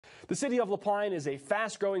The city of LaPine is a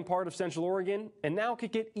fast-growing part of Central Oregon and now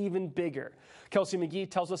could get even bigger. Kelsey McGee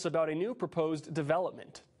tells us about a new proposed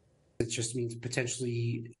development. It just means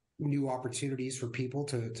potentially new opportunities for people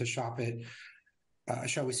to shop at,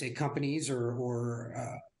 shall we say, companies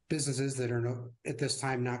or businesses that are at this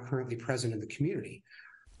time not currently present in the community.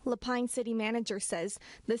 LaPine City Manager says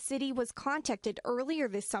the city was contacted earlier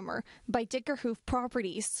this summer by Dickerhoof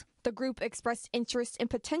Properties. The group expressed interest in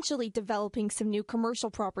potentially developing some new commercial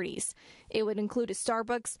properties. It would include a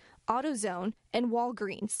Starbucks, AutoZone, and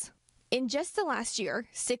Walgreens. In just the last year,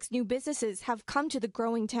 6 new businesses have come to the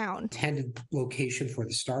growing town. Intended location for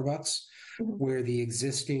the Starbucks, where the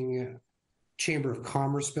existing Chamber of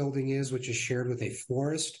Commerce building is, which is shared with a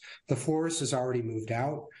florist. The florist has already moved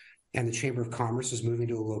out, and the Chamber of Commerce is moving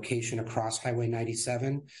to a location across Highway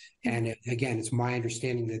 97. And again, it's my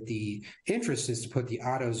understanding that the interest is to put the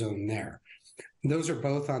AutoZone there. Those are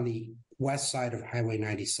both on the west side of Highway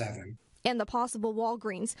 97. And the possible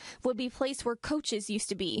Walgreens would be placed where Coach's used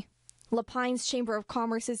to be. LaPine's Chamber of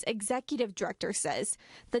Commerce's executive director says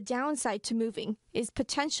the downside to moving is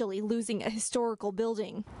potentially losing a historical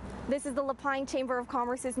building. This is the LaPine Chamber of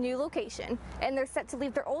Commerce's new location, and they're set to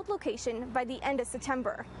leave their old location by the end of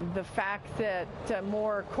September. The fact that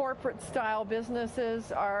more corporate-style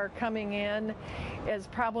businesses are coming in is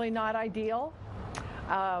probably not ideal,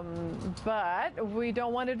 but we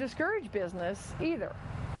don't want to discourage business either.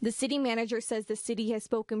 The city manager says the city has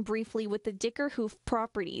spoken briefly with the Dickerhoof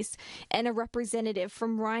Properties and a representative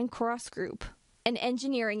from Ryan Cross Group, an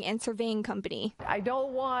engineering and surveying company. I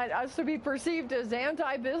don't want us to be perceived as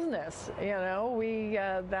anti-business. You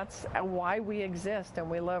know, that's why we exist, and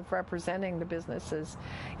we love representing the businesses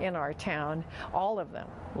in our town, all of them,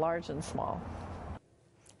 large and small.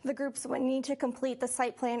 The groups would need to complete the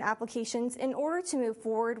site plan applications in order to move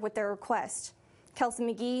forward with their request. Kelsey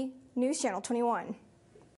McGee, News Channel 21.